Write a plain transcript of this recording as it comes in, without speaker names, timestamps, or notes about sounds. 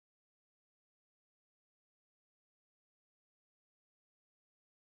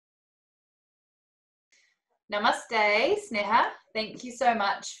Namaste, Sneha. Thank you so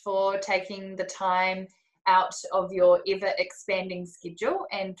much for taking the time out of your ever-expanding schedule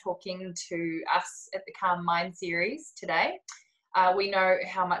and talking to us at the Calm Mind series today. We know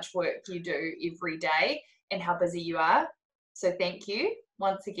how much work you do every day and how busy you are, so thank you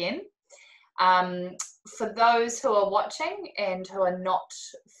once again. For those who are watching and who are not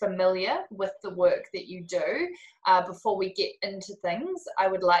familiar with the work that you do, before we get into things, I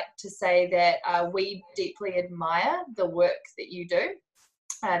would like to say that we deeply admire the work that you do,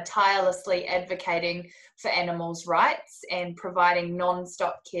 tirelessly advocating for animals' rights and providing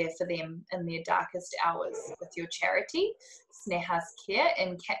non-stop care for them in their darkest hours with your charity, Sneha's Care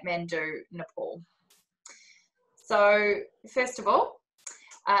in Kathmandu, Nepal. So, first of all,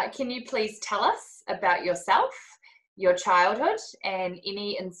 can you please tell us about yourself, your childhood, and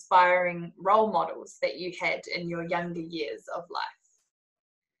any inspiring role models that you had in your younger years of life?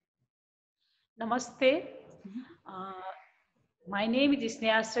 Namaste. My name is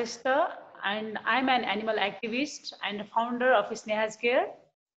Sneha Shrestha, and I'm an animal activist and founder of Sneha's Care,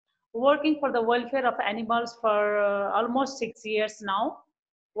 working for the welfare of animals for almost 6 years now.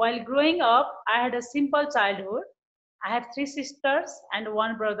 While growing up, I had a simple childhood. I have 3 sisters and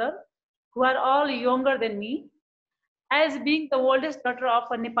one brother who are all younger than me. As being the oldest daughter of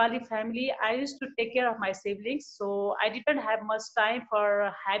a Nepali family, I used to take care of my siblings, so I didn't have much time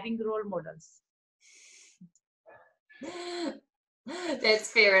for having role models.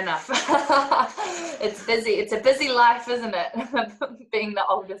 That's fair enough. It's busy. It's a busy life, isn't it? Being the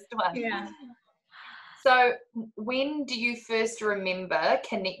oldest one. Yeah. So, when do you first remember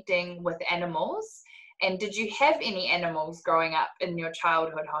connecting with animals? And did you have any animals growing up in your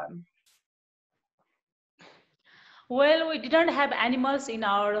childhood home? Well, we didn't have animals in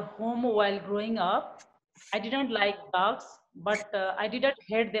our home while growing up. I didn't like dogs, but I didn't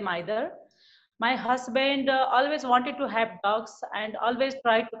hate them either. My husband always wanted to have dogs and always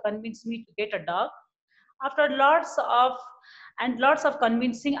tried to convince me to get a dog. After lots of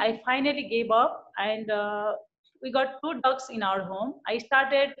convincing, I finally gave up, and we got 2 dogs in our home. I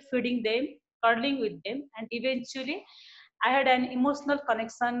started feeding them, cuddling with them, and eventually I had an emotional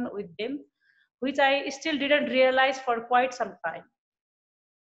connection with them, which I still didn't realize for quite some time.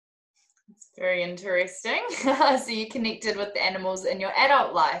 It's very interesting. So you connected with the animals in your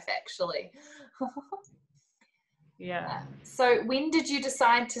adult life, actually. Yeah. So when did you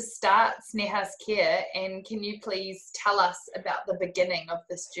decide to start Sneha's Care, and can you please tell us about the beginning of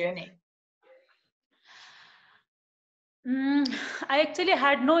this journey? I actually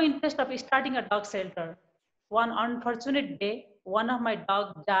had no interest of starting a dog shelter. One unfortunate day, one of my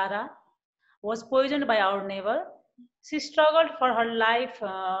dog, Jara, was poisoned by our neighbor. She struggled for her life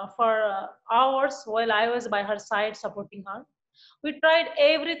for hours while I was by her side supporting her. We tried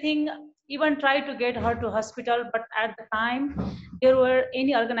everything, even tried to get her to hospital, but at the time there were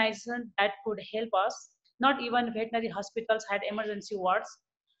any organization that could help us. Not even veterinary hospitals had emergency wards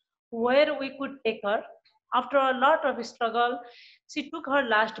where we could take her. After a lot of struggle, she took her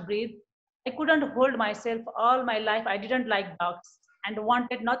last breath. I couldn't hold myself all my life. I didn't like dogs and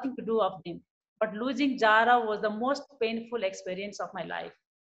wanted nothing to do of them. But losing Jara was the most painful experience of my life.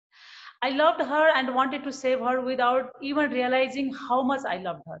 I loved her and wanted to save her without even realizing how much I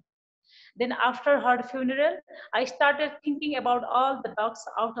loved her. Then, after her funeral, I started thinking about all the dogs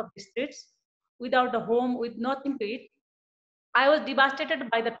out of the streets, without a home, with nothing to eat. I was devastated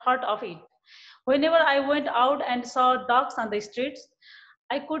by the thought of it. Whenever I went out and saw dogs on the streets,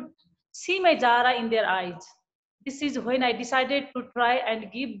 I could see my Jara in their eyes. This is when I decided to try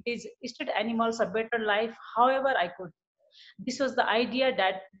and give these street animals a better life however I could. This was the idea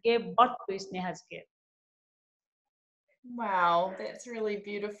that gave birth to Sneha's Care. Wow, that's really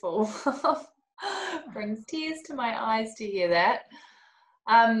beautiful. Brings tears to my eyes to hear that.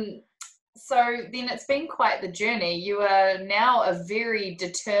 So then it's been quite the journey. You are now a very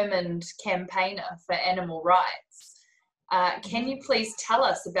determined campaigner for animal rights. Can you please tell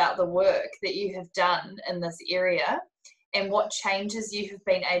us about the work that you have done in this area and what changes you have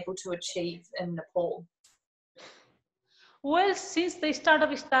been able to achieve in Nepal? Well, since the start of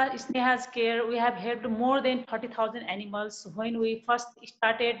Sneha's Care, we have helped more than 30,000 animals. When we first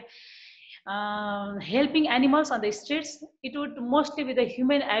started helping animals on the streets, it would mostly be the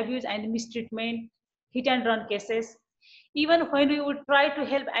human abuse and mistreatment, hit and run cases. Even when we would try to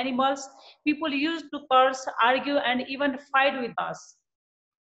help animals, people used to curse, argue, and even fight with us.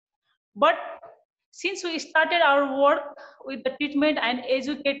 But since we started our work with the treatment and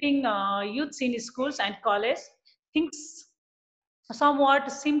educating youths in schools and college, things somewhat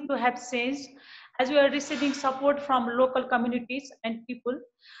seem to have changed as we are receiving support from local communities and people.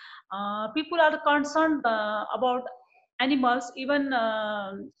 People are concerned about animals, even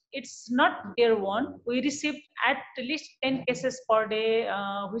it's not their one. We receive at least 10 cases per day,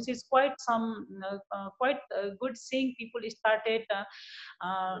 which is quite good, seeing people started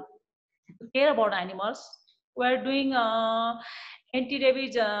to care about animals. We are doing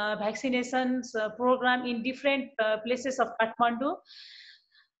anti-rabies vaccinations program in different places of Kathmandu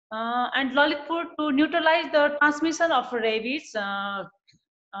and Lalitpur to neutralize the transmission of rabies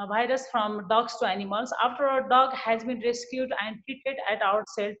virus from dogs to animals. After a dog has been rescued and treated at our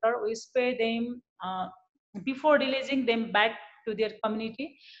shelter, we spay them before releasing them back to their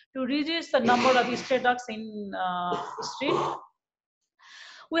community to reduce the number of stray dogs in street.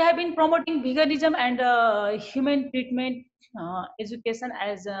 We have been promoting veganism and human treatment education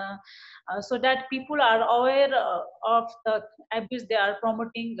as so that people are aware of the abuse they are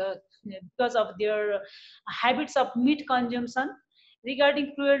promoting because of their habits of meat consumption.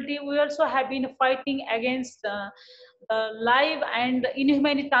 Regarding cruelty, we also have been fighting against the live and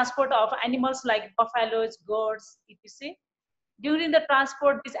inhumane transport of animals like buffaloes, goats, etc. During the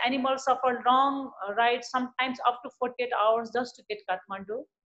transport, these animals suffer long rides, sometimes up to 48 hours just to get Kathmandu.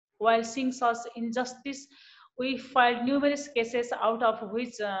 While seeing such injustice, we filed numerous cases out of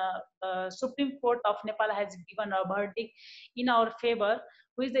which Supreme Court of Nepal has given a verdict in our favor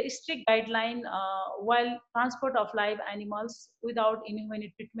with the strict guideline while transport of live animals without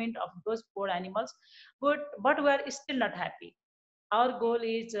inhumane treatment of those poor animals. But we are still not happy. Our goal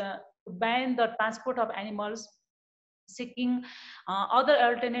is to ban the transport of animals, seeking other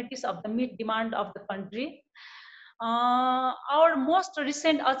alternatives of the meat demand of the country. Our most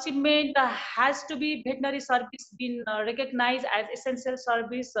recent achievement has to be veterinary service being recognized as essential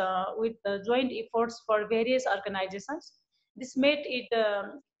service with joint efforts for various organizations. This made it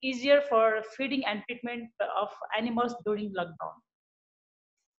easier for feeding and treatment of animals during lockdown.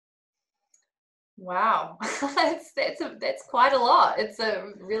 Wow, that's quite a lot. It's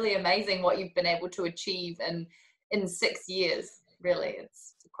really amazing what you've been able to achieve in 6 years. Really,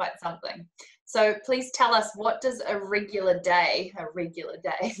 it's quite something. So please tell us, what does a regular day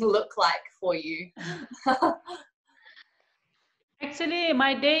look like for you? Actually,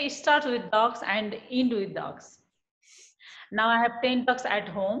 my day starts with dogs and end with dogs. Now I have 10 dogs at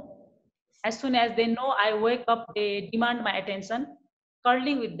home. As soon as they know I wake up, they demand my attention,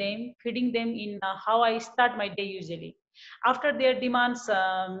 cuddling with them, feeding them in how I start my day usually. After their demands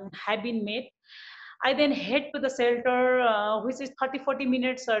have been met, I then head to the shelter, which is 30-40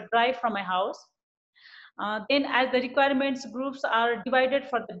 minutes drive from my house. Then, as the requirements groups are divided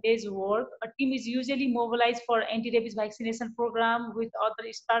for the day's work, a team is usually mobilized for anti-rabies vaccination program, with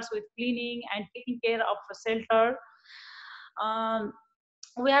other starts with cleaning and taking care of the shelter. Um,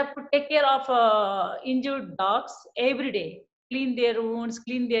 we have to take care of injured dogs every day, clean their wounds,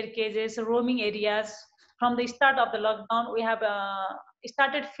 clean their cages, roaming areas. From the start of the lockdown, we have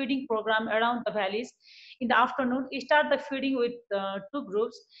started feeding program around the valleys. In the afternoon, we start the feeding with two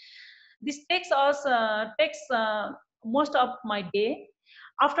groups. This takes most of my day.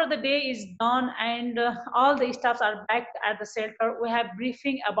 After the day is done and all the staffs are back at the shelter, we have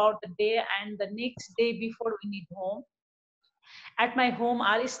briefing about the day and the next day before we need home. At my home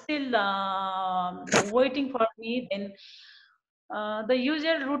are still waiting for me, then the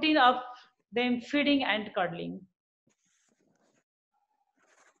usual routine of them feeding and cuddling.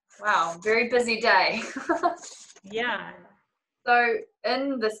 Wow, very busy day. Yeah. So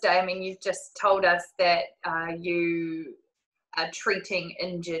in this day, I mean, you've just told us that you are treating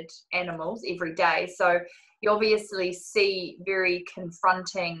injured animals every day. So you obviously see very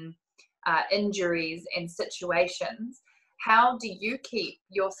confronting injuries and situations. How do you keep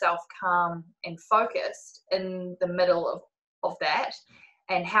yourself calm and focused in the middle of that?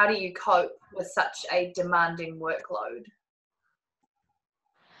 And how do you cope with such a demanding workload?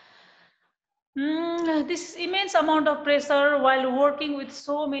 This immense amount of pressure while working with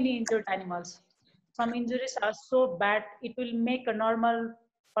so many injured animals. Some injuries are so bad it will make a normal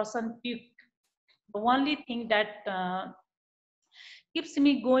person puke. The only thing that keeps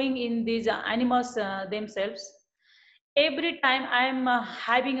me going in these animals themselves. Every time I'm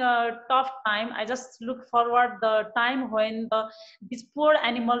having a tough time, I just look forward the time when these poor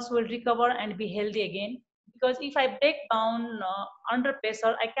animals will recover and be healthy again. Because if I break down under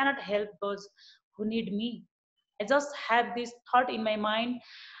pressure, I cannot help those who need me. I just have this thought in my mind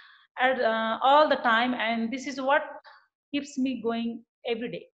all the time, and this is what keeps me going every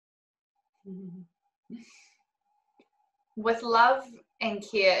day. With love and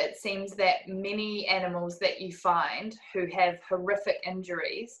care, it seems that many animals that you find who have horrific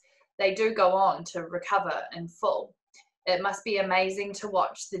injuries, they do go on to recover in full. It must be amazing to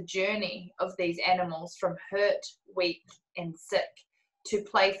watch the journey of these animals from hurt, weak, and sick to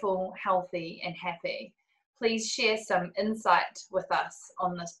playful, healthy, and happy. Please share some insight with us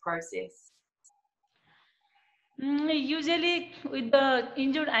on this process. Usually, with the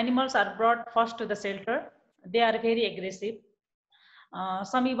injured animals are brought first to the shelter. They are very aggressive.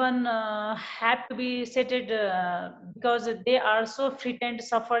 Some even have to be seated because they are so frightened,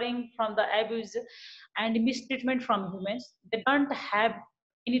 suffering from the abuse and mistreatment from humans. They don't have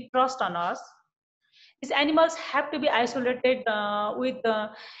any trust on us. These animals have to be isolated with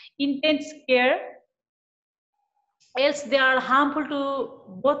intense care, else they are harmful to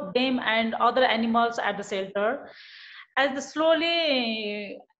both them and other animals at the shelter. As they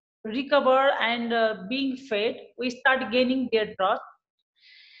slowly recover and being fed, we start gaining their trust.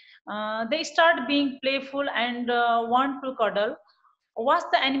 They start being playful and want to cuddle. Once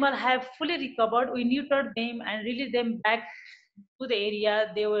the animal have fully recovered, we neuter them and release them back to the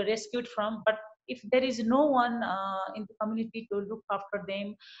area they were rescued from. But if there is no one in the community to look after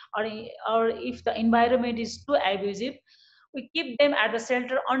them, or if the environment is too abusive, we keep them at the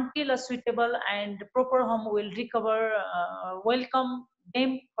shelter until a suitable and proper home will recover, welcome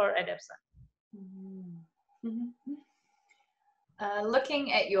them for adoption. Mm-hmm.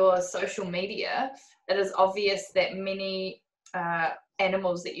 Looking at your social media, it is obvious that many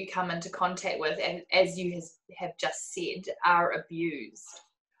animals that you come into contact with, as you have just said, are abused.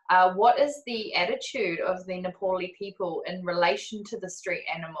 What is the attitude of the Nepali people in relation to the street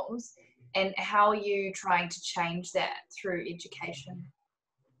animals, and how are you trying to change that through education?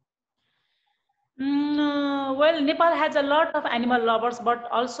 Well, Nepal has a lot of animal lovers, but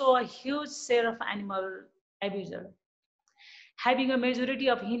also a huge share of animal abuser. Having a majority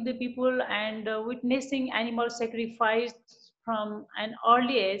of Hindu people and witnessing animal sacrifice from an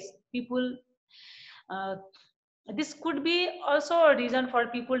early age, people, uh, this could be also a reason for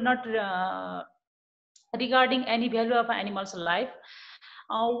people not regarding any value of animal's life.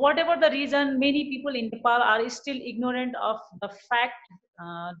 Whatever the reason, many people in Nepal are still ignorant of the fact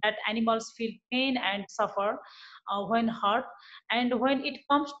that animals feel pain and suffer when hurt. And when it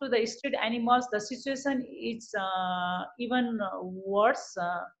comes to the street animals, the situation is even worse.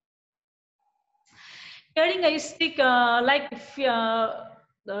 Carrying a stick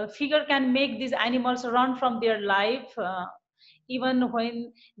the figure can make these animals run from their life even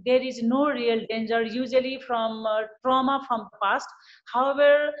when there is no real danger, usually from trauma from the past.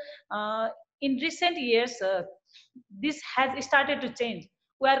 However, uh, in recent years, this has started to change.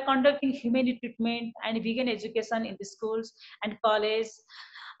 We are conducting humane treatment and vegan education in the schools and colleges,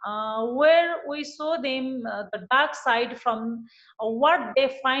 where we show them the dark side from what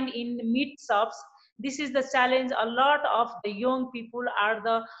they find in meat shops. This is the challenge. A lot of the young people are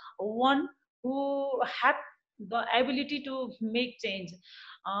the one who have the ability to make change.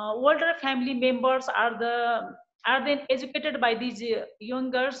 Older family members are then educated by these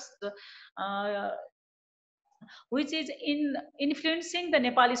youngers, uh, which is in influencing the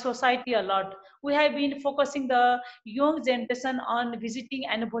Nepali society a lot. We have been focusing the young generation on visiting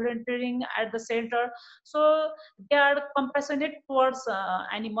and volunteering at the shelter, so they are compassionate towards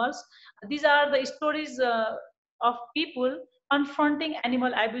animals. These are the stories of people confronting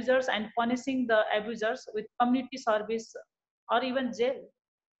animal abusers and punishing the abusers with community service or even jail.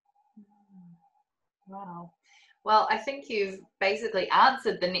 Wow. Well, I think you've basically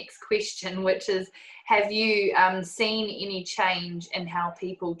answered the next question, which is, have you seen any change in how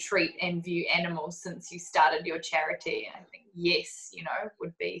people treat and view animals since you started your charity? And I think yes,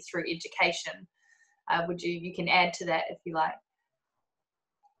 would be through education. You can add to that if you like.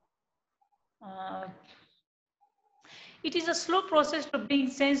 Uh, It is a slow process to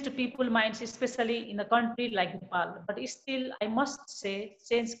bring change to people's minds, especially in a country like Nepal. But still, I must say,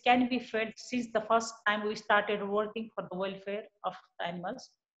 change can be felt since the first time we started working for the welfare of the animals.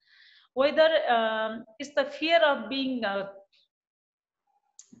 Whether it's the fear of being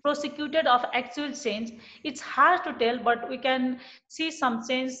prosecuted of actual change, it's hard to tell, but we can see some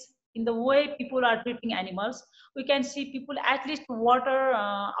change in the way people are treating animals. We can see people at least water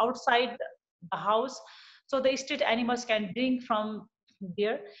outside the house so the street animals can drink from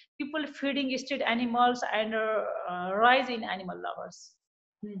there. People feeding street animals and rise in animal lovers.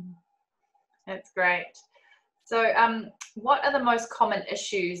 Hmm. That's great. So, what are the most common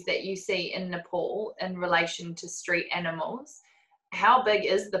issues that you see in Nepal in relation to street animals? How big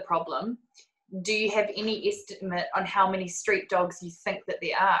is the problem? Do you have any estimate on how many street dogs you think that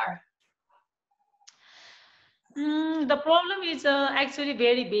there are? The problem is actually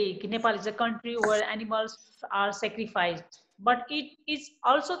very big. Nepal is a country where animals are sacrificed but it is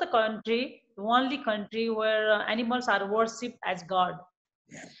also the only country where animals are worshipped as God.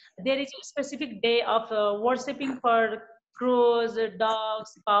 There is a specific day of worshipping for crows,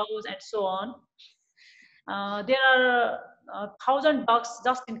 dogs, cows, and so on. There are 1,000 dogs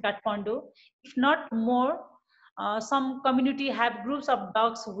just in Kathmandu, if not more. Some community have groups of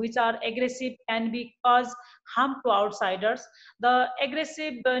dogs which are aggressive, can be cause harm to outsiders. The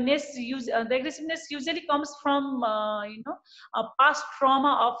aggressiveness usually comes from a past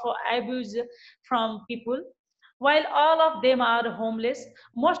trauma of abuse from people. While all of them are homeless,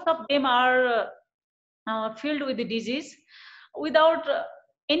 most of them are filled with the disease without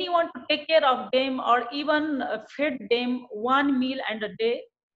anyone to take care of them or even feed them one meal and a day.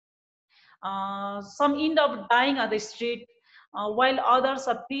 Some end up dying on the street, while others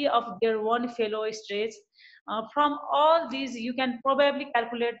are free of their own fellow strays. From all these, you can probably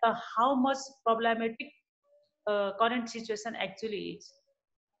calculate how much problematic current situation actually is.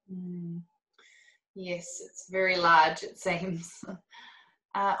 Mm. Yes, it's very large, it seems.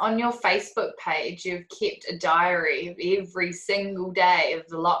 On your Facebook page, you've kept a diary of every single day of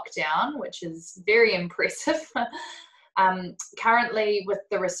the lockdown, which is very impressive. Currently, with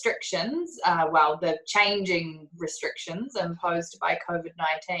the restrictions, the changing restrictions imposed by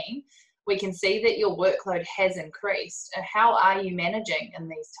COVID-19, we can see that your workload has increased. How are you managing in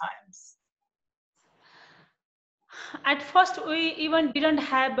these times? At first, we even didn't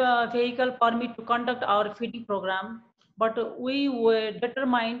have a vehicle permit to conduct our feeding program, but we were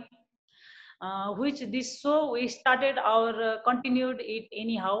determined which this so we started our continued it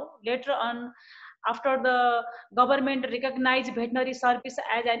anyhow. Later on, after the government recognized veterinary service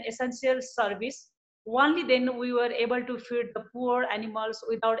as an essential service, only then we were able to feed the poor animals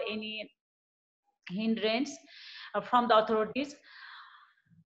without any hindrance from the authorities.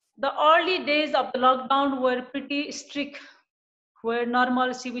 The early days of the lockdown were pretty strict, where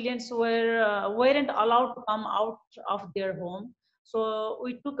normal civilians weren't allowed to come out of their home. So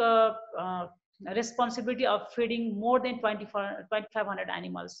we took a responsibility of feeding more than 2,500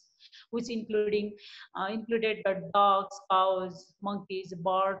 animals, which included the dogs, cows, monkeys,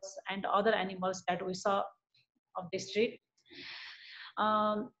 birds, and other animals that we saw of the street.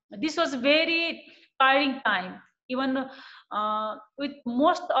 This was very tiring time. Even with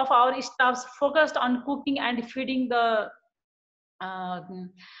most of our staffs focused on cooking and feeding uh,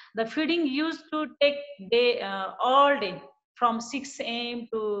 the feeding used to take all day from 6 a.m.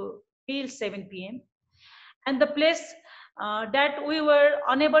 to till 7 p.m. And the place that we were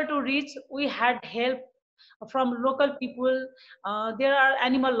unable to reach, we had help from local people. There are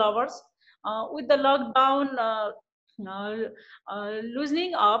animal lovers. With the lockdown uh,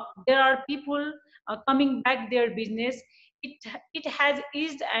 loosening up, there are people coming back their business. It, it has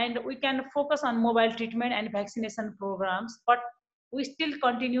eased and we can focus on mobile treatment and vaccination programs, but we still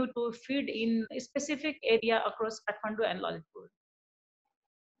continue to feed in a specific area across Kathmandu and Lalitpur.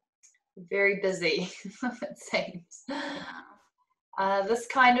 Very busy, it seems. This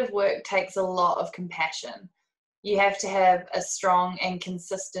kind of work takes a lot of compassion. You have to have a strong and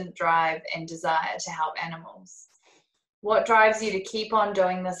consistent drive and desire to help animals. What drives you to keep on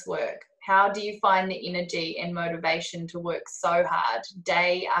doing this work? How do you find the energy and motivation to work so hard,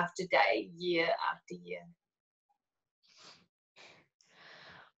 day after day, year after year?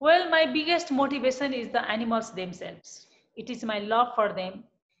 Well, my biggest motivation is the animals themselves. It is my love for them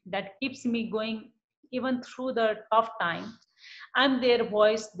that keeps me going even through the tough time. I'm their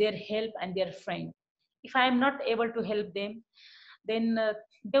voice, their help, and their friend. If I am not able to help them, then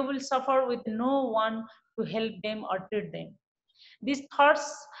they will suffer with no one to help them or treat them. These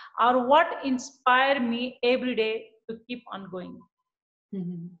thoughts are what inspire me every day to keep on going.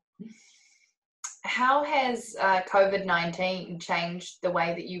 Mhm. How has COVID-19 changed the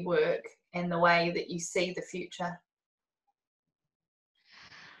way that you work and the way that you see the future?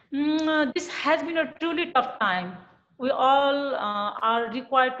 This has been a truly tough time. We all are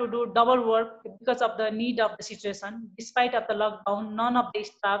required to do double work because of the need of the situation. Despite of the lockdown, none of the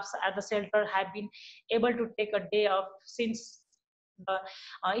staffs at the shelter have been able to take a day off since the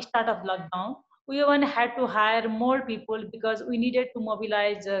start of lockdown. We even had to hire more people because we needed to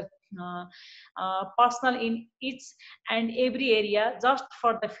mobilize uh, personnel in each and every area just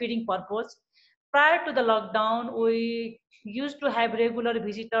for the feeding purpose. Prior to the lockdown, we used to have regular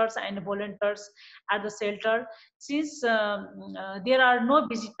visitors and volunteers at the shelter. Since there are no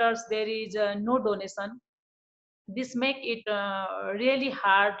visitors, there is no donation. This make it really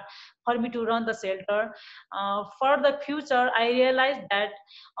hard for me to run the shelter. For the future, I realized that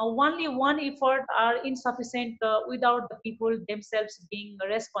only one effort are insufficient without the people themselves being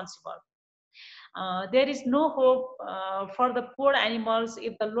responsible. There is no hope for the poor animals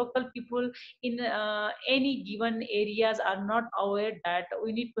if the local people in any given areas are not aware that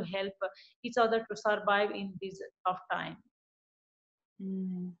we need to help each other to survive in this tough time.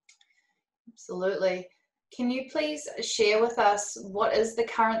 Mm, absolutely. Can you please share with us what is the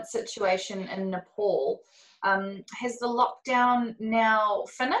current situation in Nepal? Has the lockdown now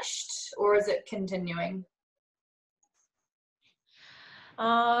finished or is it continuing?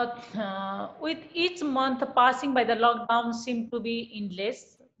 With each month passing by, the lockdown seems to be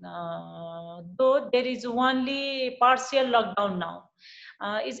endless. Though there is only partial lockdown now,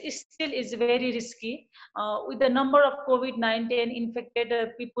 it still is very risky. With the number of COVID-19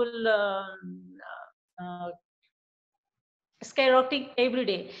 infected people skyrocketing every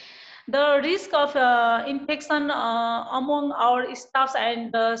day. The risk of infection among our staffs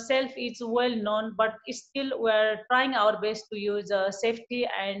and self is well known, but still we're trying our best to use safety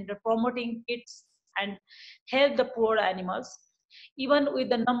and promoting kits and help the poor animals. Even with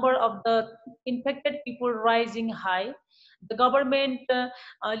the number of the infected people rising high, the government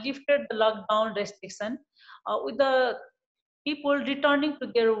lifted the lockdown restriction. With the people returning to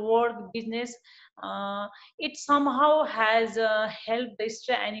their work business, uh, it somehow has helped the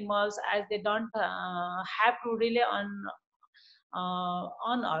stray animals as they don't have to rely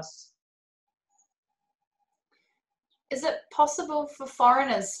on us. Is it possible for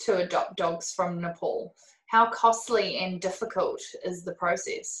foreigners to adopt dogs from Nepal? How costly and difficult is the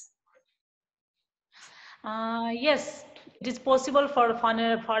process? Yes, it is possible for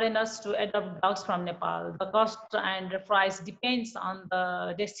foreigners to adopt dogs from Nepal. The cost and the price depends on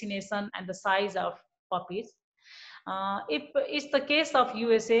the destination and the size of puppies. If it's the case of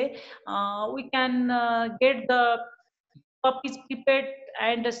USA, we can get the puppies prepared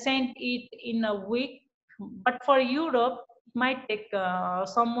and sent it in a week. But for Europe, it might take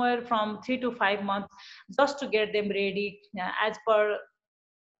somewhere from 3 to 5 months just to get them ready as per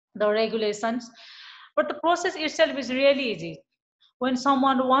the regulations. But the process itself is really easy. When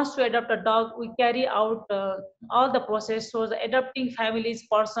someone wants to adopt a dog, we carry out all the process so the adopting families,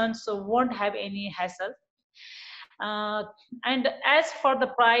 persons so won't have any hassle. Uh, and as for the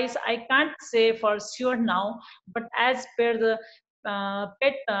price, I can't say for sure now, but as per the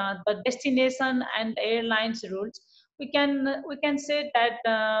the destination and airlines rules, we can say that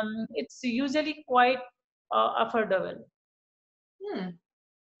it's usually quite affordable. Hmm,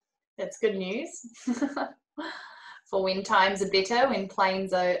 that's good news. For when times are better, when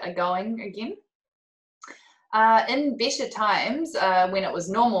planes are going again. In better times, when it was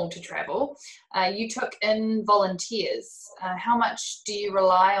normal to travel, you took in volunteers. How much do you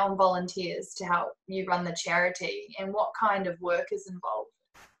rely on volunteers to help you run the charity, and what kind of work is involved?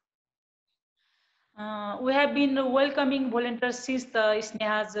 We have been welcoming volunteers since the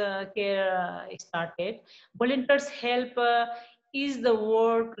Sneha's care started. Volunteers help ease the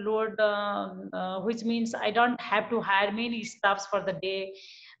workload, which means I don't have to hire many staffs for the day.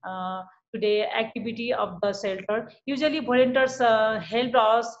 Today activity of the shelter. Usually volunteers help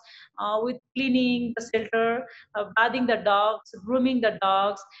us with cleaning the shelter, bathing the dogs, grooming the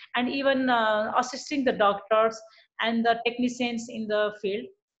dogs, and even assisting the doctors and the technicians in the field.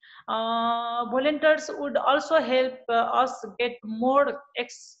 Volunteers would also help us get more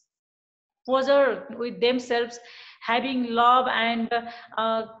exposure with themselves, having love and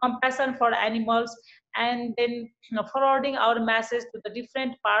compassion for animals, and then forwarding our message to the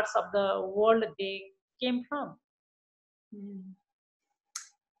different parts of the world they came from. Hmm.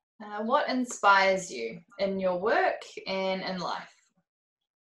 What inspires you in your work and in life?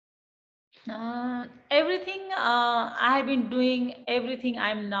 Everything I have been doing, everything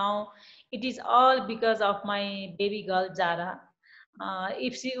I'm now, it is all because of my baby girl Jara.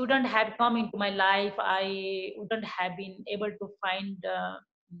 If she wouldn't have come into my life, I wouldn't have been able to find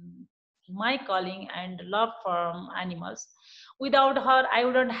mm, my calling and love for animals. Without her, I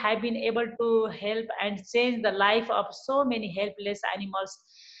wouldn't have been able to help and change the life of so many helpless animals,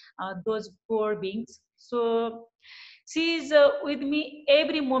 those poor beings. So she is with me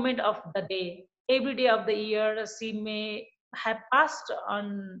every moment of the day, every day of the year. She may have passed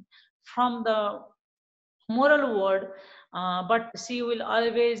on from the moral world, but she will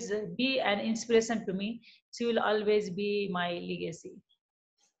always be an inspiration to me. She will always be my legacy.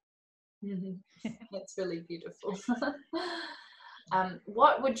 Mhm. That's really beautiful.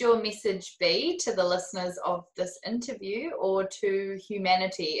 What would your message be to the listeners of this interview or to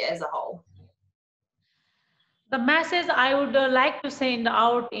humanity as a whole? The message I would like to send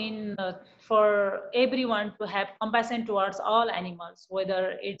out in for everyone to have compassion towards all animals,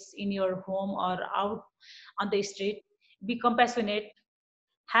 whether it's in your home or out on the street. Be compassionate.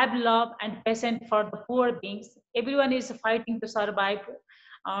 have love and patience for the poor beings. Everyone is fighting to survive.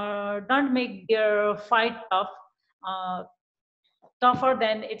 Don't make their fight uh, tougher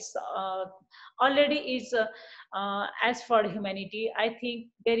than it's already is. As for humanity, I think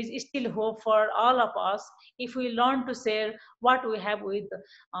there is still hope for all of us if we learn to share what we have with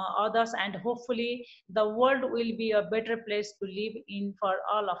others, and hopefully the world will be a better place to live in for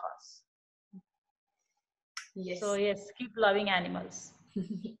all of us. So Yes. yes, keep loving animals.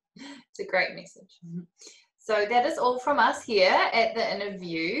 It's a great message. So that is all from us here at the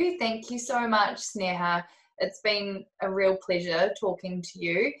interview. Thank you so much, Sneha. It's been a real pleasure talking to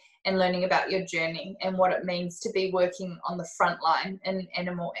you and learning about your journey and what it means to be working on the front line in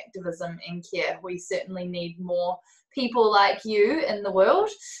animal activism and care. We certainly need more people like you in the world.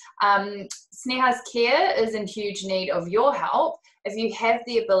 Sneha's care is in huge need of your help. If you have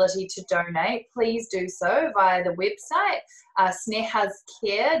the ability to donate, please do so via the website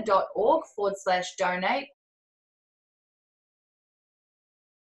snehascare.org/donate,